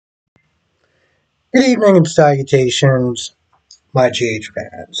Good evening and salutations, my GH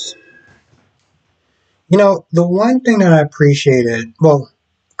fans. The one thing that I appreciated, well,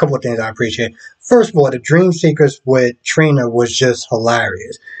 a couple of things I appreciate. First of all, the Dream Seekers with Trina was just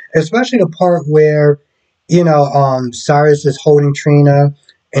hilarious, especially the part where, Cyrus is holding Trina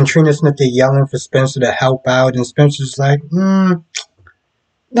and Trina's not there yelling for Spencer to help out, and Spencer's like, nah,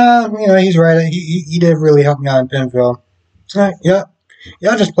 he's right. He did really help me out in Penville. Yeah,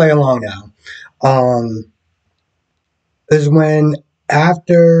 y'all just play along now. Um, is when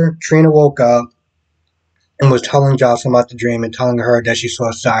after Trina woke up and was telling Jocelyn about the dream and telling her that she saw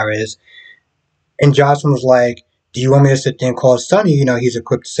Cyrus, and Jocelyn was like, "Do you want me to sit there and call Sonny? He's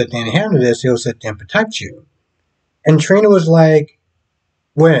equipped to sit there and handle this. He'll sit there and protect you." And Trina was like,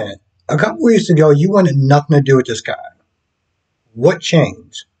 "Wait, a couple weeks ago you wanted nothing to do with this guy. What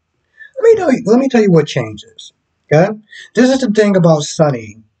changed?" Let me tell you what changes. Okay, this is the thing about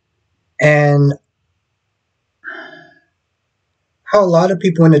Sonny and how a lot of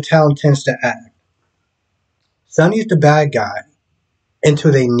people in the town tends to act. Sonny's the bad guy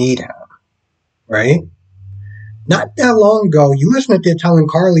until they need him, right? Not that long ago, you wasn't there telling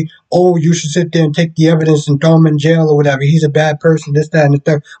Carly, "Oh, you should sit there and take the evidence and throw him in jail or whatever. He's a bad person, this, that, and the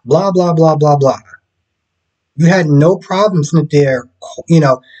third, blah, blah, blah, blah, blah." You had no problem sitting there, you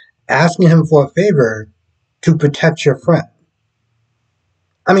know, asking him for a favor to protect your friend.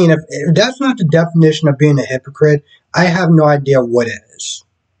 I mean, if that's not the definition of being a hypocrite, I have no idea what is.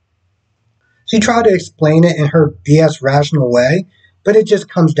 She tried to explain it in her BS rational way, but it just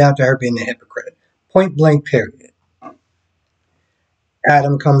comes down to her being a hypocrite. Point blank, period.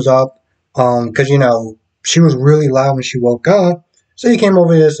 Adam comes up, because she was really loud when she woke up, so he came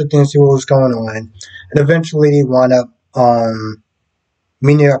over there to sit there and see what was going on, and eventually they wound up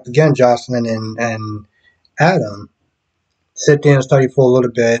meeting up again, Jocelyn and Adam, sit there and study for a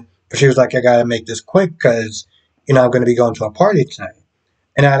little bit, but she was like, "I gotta make this quick because I'm gonna be going to a party tonight."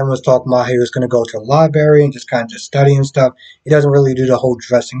 And Adam was talking about how he was gonna go to the library and just kind of just study and stuff. He doesn't really do the whole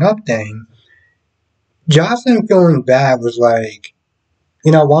dressing up thing. Jocelyn, feeling bad, was like,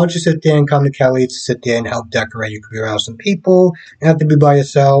 why don't you sit there and come to Kelly to sit there and help decorate? You could be around some people. You have to be by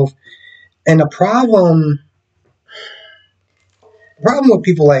yourself. And the problem with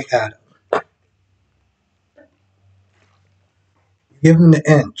people like Adam, you give him the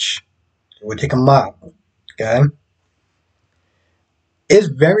inch, it would take a mile. Okay? It's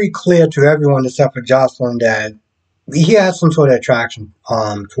very clear to everyone except for Jocelyn that he has some sort of attraction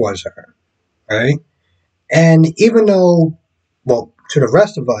towards her. Right? And even though, well, to the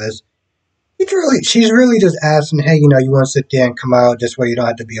rest of us, she's really just asking, hey, you want to sit there and come out this way you don't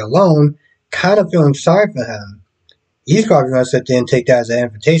have to be alone, kind of feeling sorry for him. He's probably going to sit there and take that as an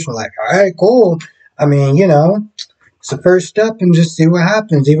invitation, like, all right, cool. I mean, it's the first step and just see what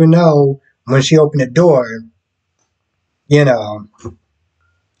happens, even though when she opened the door, you know,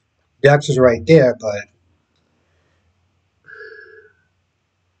 Dex is right there. But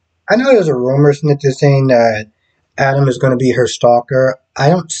I know there's a rumor snitcher saying that Adam is going to be her stalker. I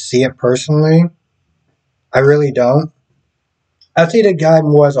don't see it personally. I really don't. I see the guy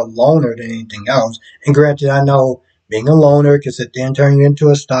more as a loner than anything else. And granted, I know being a loner can sit there and turn you into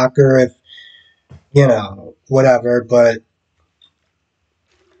a stalker if, whatever. But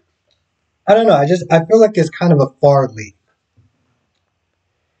I don't know. I feel like it's kind of a far leap.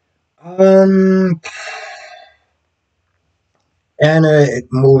 Um, Anna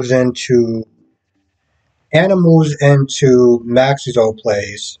moves into Anna moves into Max's old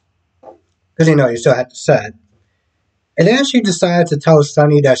place because you still have to set. And then she decides to tell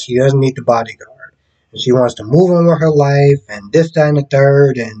Sunny that she doesn't need the bodyguard and she wants to move on with her life and this, that, and the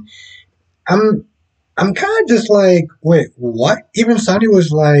third. And I'm I'm kind of just like, wait, what? Even Sunny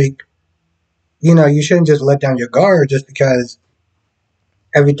was like, you shouldn't just let down your guard just because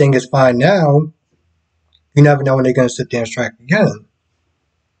everything is fine now. You never know when they're going to sit there and strike again.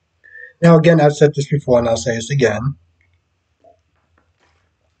 Now, again, I've said this before and I'll say this again.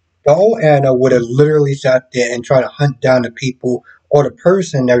 The old Anna would have literally sat there and tried to hunt down the people or the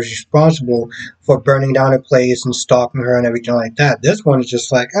person that was responsible for burning down her place and stalking her and everything like that. This one is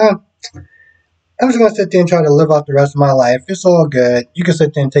just like, I'm just going to sit there and try to live out the rest of my life. It's all good. You can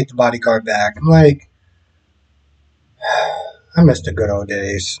sit there and take the bodyguard back. I'm like, I miss the good old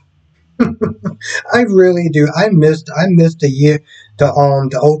days. I really do. I missed the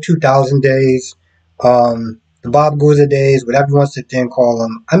old 2000 days, the Bob Guza days, whatever you want to sit there and call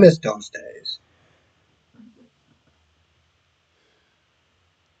them. I miss those days.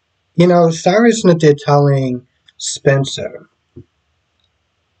 Cyrus and they're telling Spencer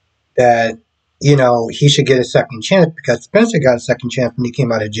that he should get a second chance because Spencer got a second chance when he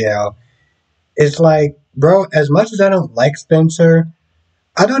came out of jail. It's like, bro, as much as I don't like Spencer,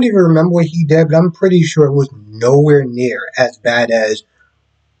 I don't even remember what he did, but I'm pretty sure it was nowhere near as bad as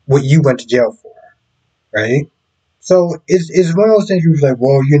what you went to jail for, right? So it's one of those things where it's like,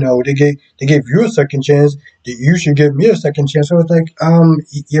 well, they gave you a second chance, that you should give me a second chance. So it's like,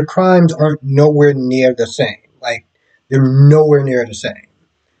 your crimes aren't nowhere near the same. Like they're nowhere near the same.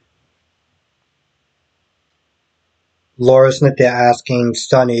 Laura's not there asking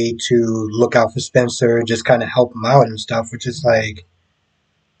Sonny to look out for Spencer, just kind of help him out and stuff, which is like,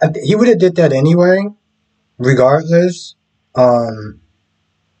 he would have did that anyway, regardless. Um,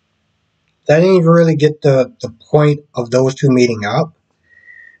 that didn't even really get the point of those two meeting up.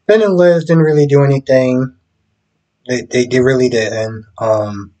 Ben and Liz didn't really do anything. They really didn't.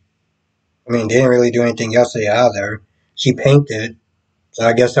 I mean, they didn't really do anything yesterday either. She painted, so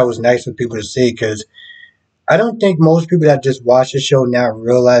I guess that was nice for people to see because I don't think most people that just watch the show now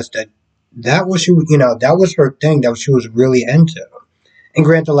realize that that was her thing that she was really into. And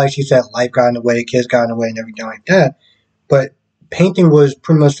granted, like she said, life got in the way, kids got in the way, and everything like that. But painting was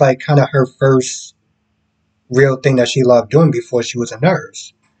pretty much like kind of her first real thing that she loved doing before she was a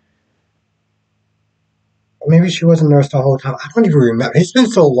nurse. Or maybe she was a nurse the whole time. I don't even remember. It's been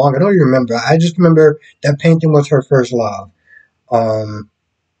so long. I don't even remember. I just remember that painting was her first love. Um,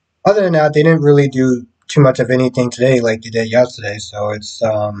 Other than that, they didn't really do too much of anything today like they did yesterday. So it's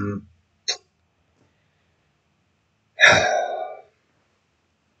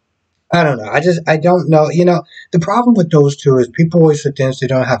I don't know. I don't know. The problem with those two is people always sit there and say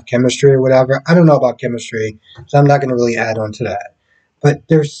they don't have chemistry or whatever. I don't know about chemistry, so I'm not going to really add on to that. But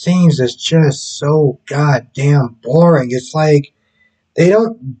their scenes is just so goddamn boring. It's like they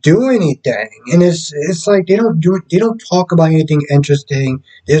don't do anything, and it's like they don't talk about anything interesting.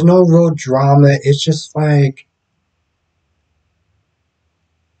 There's no real drama. It's just like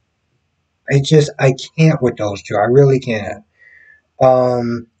I can't with those two. I really can't.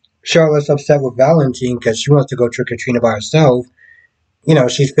 Um, Charlotte's upset with Valentine because she wants to go trick or treating by herself.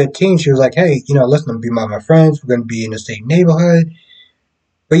 She's 15. She was like, hey, listen, I'm gonna be with my friends. We're gonna be in the same neighborhood.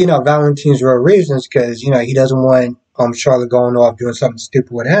 But Valentine's real reasons because he doesn't want Charlotte going off doing something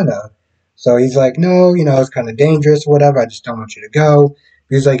stupid with Anna. So he's like, no, it's kind of dangerous or whatever. I just don't want you to go.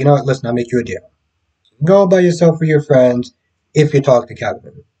 He's like, you know what? Listen, I'll make you a deal. Go by yourself with your friends if you talk to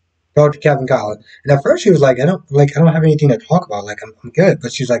Kevin. Talk to Kevin Collins. And at first she was like, I don't have anything to talk about. Like I'm good.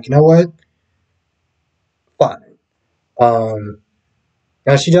 But she's like, you know what? Fine. Um,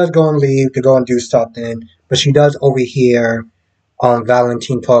 Now she does go and leave to go and do something, but she does overhear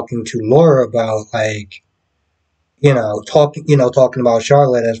Valentine talking to Laura about like talking about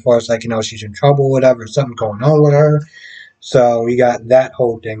Charlotte as far as like she's in trouble, whatever, something going on with her. So we got that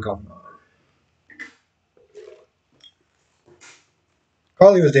whole thing going on.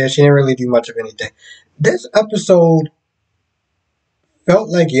 Carly was there. She didn't really do much of anything. This episode felt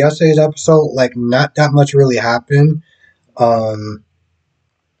like yesterday's episode. Like not that much really happened. Um,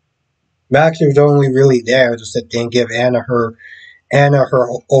 Max was only really there to sit there and give Anna her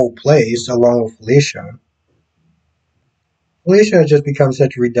old place along with Felicia. Felicia has just become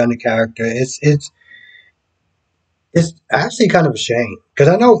such a redundant character. It's actually kind of a shame because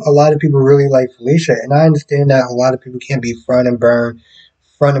I know a lot of people really like Felicia, and I understand that a lot of people can't be front and burn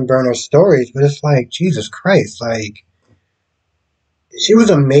her stories. But it's like Jesus Christ, like she was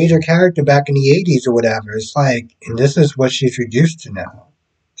a major character back in the '80s or whatever. It's like, and this is what she's reduced to now,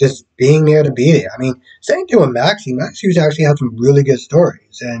 just being there to be there. I mean, same thing with Maxie. Maxie was actually had some really good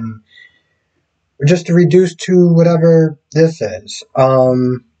stories, and we're just reduced to whatever this is.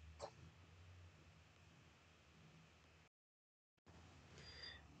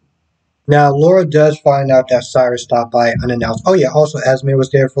 Now, Laura does find out that Cyrus stopped by unannounced. Oh, yeah, also, Esme was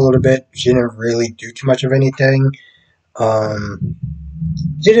there for a little bit. She didn't really do too much of anything. Um,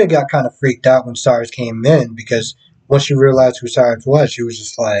 Zita got kind of freaked out when Cyrus came in because once she realized who Cyrus was, she was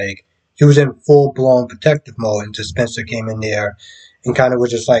just like, she was in full blown protective mode until Spencer came in there and kind of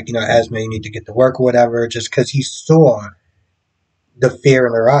was just like, Esme, you need to get to work or whatever, just because he saw the fear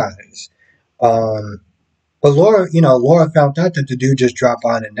in her eyes. Um, but Laura found out that the dude just dropped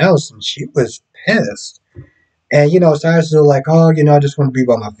by unannounced and she was pissed. And, Cyrus is like, oh, I just want to be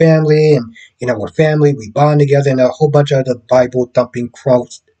with my family. And, we're family. We bond together. And a whole bunch of other Bible thumping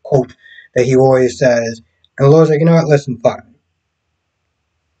quote that he always says. And Laura's like, you know what? Listen, fine.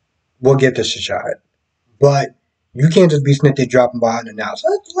 We'll give this a shot. But you can't just be sitting there dropping by unannounced.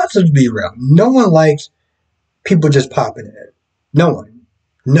 Let's just be real. No one likes people just popping in. No one.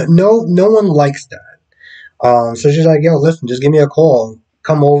 No one likes that. So she's like, yo, listen, just give me a call.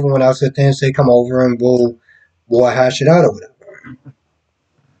 Come over when I sit there and say, come over and we'll hash it out or whatever.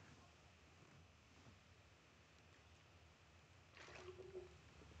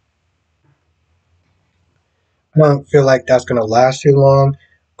 I don't feel like that's gonna last too long.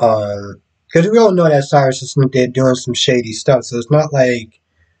 Because we all know that Cyrus is there doing some shady stuff, so it's not like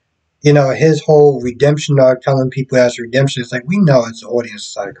his whole redemption arc telling people as redemption. It's like we know it's the audience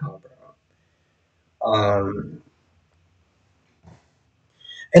psycho, bro.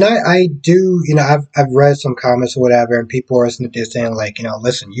 And I do, I've read some comments or whatever, and people are sitting there saying like,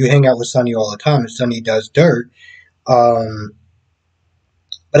 listen, you hang out with Sonny all the time, and Sonny does dirt. Um,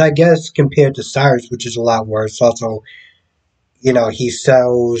 but I guess compared to Cyrus, which is a lot worse, also, he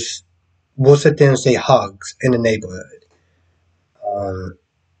sells, we'll sit there and say hugs in the neighborhood. Um,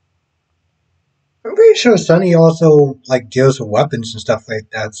 I'm pretty sure Sonny also like deals with weapons and stuff like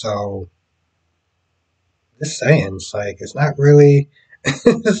that. So just saying, it's like it's not really.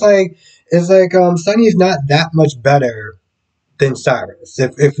 it's like Sonny's not that much better than Cyrus.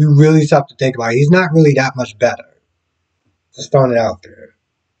 If you really stop to think about it, he's not really that much better. Just throwing it out there.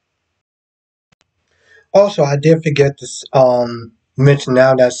 Also, I did forget to mention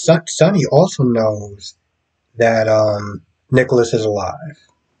now that Sonny also knows that Nicholas is alive.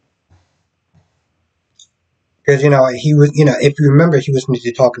 Because he was if you remember he was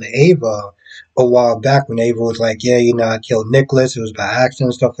talking to Ava a while back when Ava was like, yeah, I killed Nicholas, it was by accident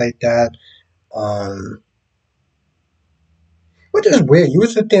and stuff like that. Um which is weird. You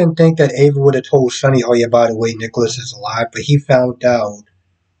would sit there and think that Ava would have told Sonny, oh yeah, by the way, Nicholas is alive, but he found out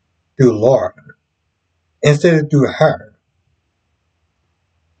through Laura instead of through her.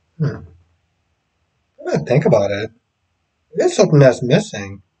 Hmm. I gotta think about it. There's something that's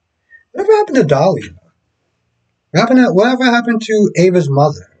missing. Whatever happened to Dahlia? Whatever happened to Ava's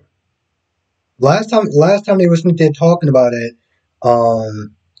mother? Last time they was there talking about it,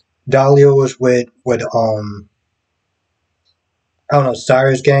 um, Dahlia was with I don't know,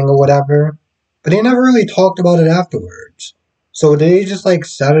 Cyrus Gang or whatever. But they never really talked about it afterwards. So did they just like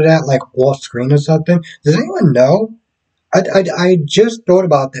set it at like off screen or something? Does anyone know? I just thought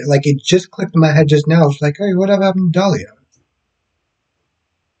about that. Like it just clicked in my head just now. It's like, hey, whatever happened to Dahlia?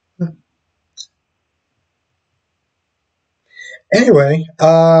 Anyway,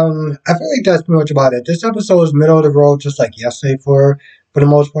 I feel like that's pretty much about it. This episode was middle of the road, just like yesterday for the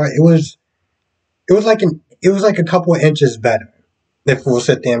most part. It was like a couple of inches better, if we'll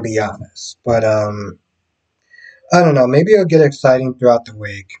sit there and be honest. But I don't know. Maybe it'll get exciting throughout the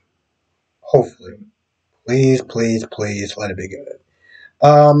week. Hopefully. Please, please, please let it be good.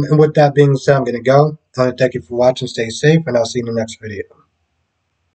 And with that being said, I'm gonna go. I want to thank you for watching. Stay safe, and I'll see you in the next video.